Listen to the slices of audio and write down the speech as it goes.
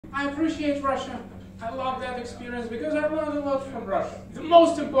I appreciate Russia. I love that experience because I learned a lot from Russia. The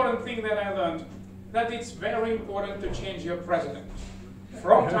most important thing that I learned, that it's very important to change your president.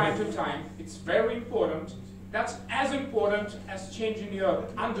 From time to time, it's very important. That's as important as changing your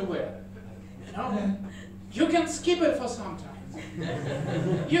underwear. You know? You can skip it for some time.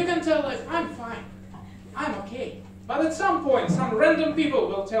 You can tell it, I'm fine, I'm okay. But at some point, some random people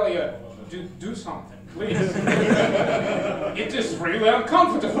will tell you, do something, please. It is really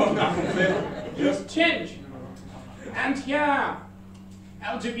uncomfortable now. Just change. And yeah,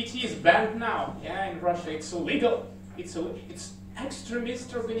 LGBT is banned now. Yeah, in Russia it's illegal. It's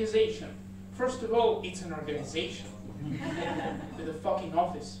extremist organization. First of all, it's an organization with a fucking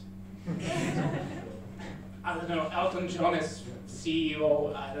office. I don't know, Elton John is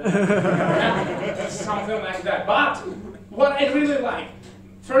CEO, I don't know, something like that. But what I really like,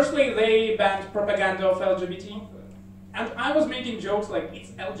 firstly, they banned propaganda of LGBT, and I was making jokes like it's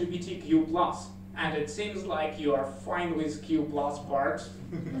LGBTQ+, and it seems like you are fine with Q+ parts.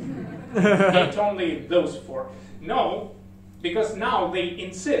 It's only those four. No, because now they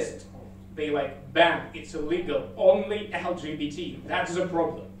insist, they like ban, it's illegal, only LGBT. That's the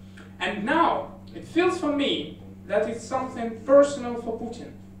problem. And now it feels for me that it's something personal for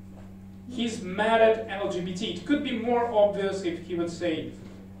Putin. He's mad at LGBT. It could be more obvious if he would say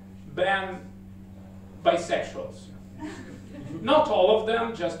ban bisexuals. Not all of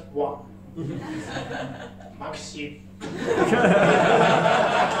them, just one. Maxim.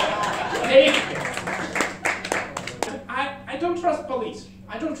 I don't trust police.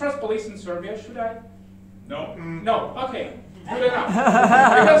 I don't trust police in Serbia, should I? No. No, okay. Good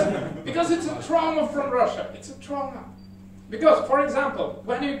enough. Because it's a trauma from Russia. It's a trauma. Because, for example,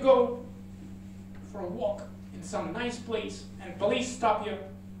 when you go for a walk in some nice place and police stop you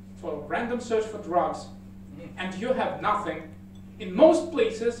for a random search for drugs and you have nothing, in most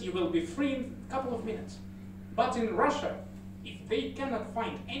places you will be free in a couple of minutes. But in Russia, if they cannot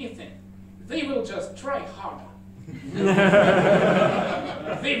find anything, they will just try harder.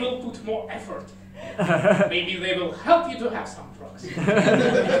 They will put more effort. Maybe they will help you to have some drugs.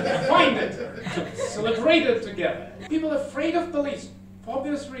 Find it. Celebrate it together. People are afraid of police for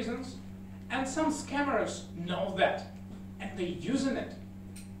obvious reasons, and some scammers know that, and they're using it.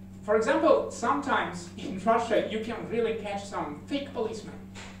 For example, sometimes in Russia you can really catch some fake policemen.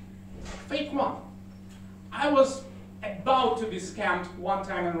 Fake one. I was about to be scammed one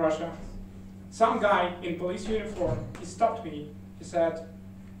time in Russia. Some guy in police uniform, he stopped me. He said,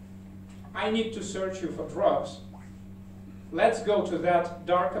 I need to search you for drugs. Let's go to that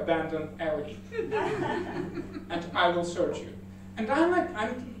dark abandoned alley and I will search you. And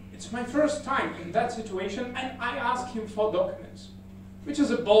it's my first time in that situation, and I ask him for documents, which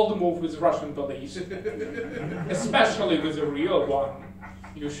is a bold move with Russian police, especially with a real one.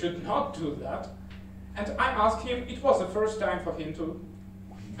 You should not do that. And I asked him, it was the first time for him to,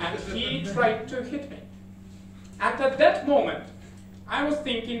 and he tried to hit me. And at that moment, I was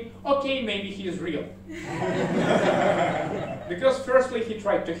thinking, okay, maybe he is real. Because firstly, he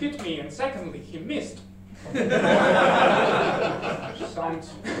tried to hit me, and secondly, he missed.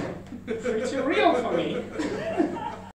 Sounds pretty real for me.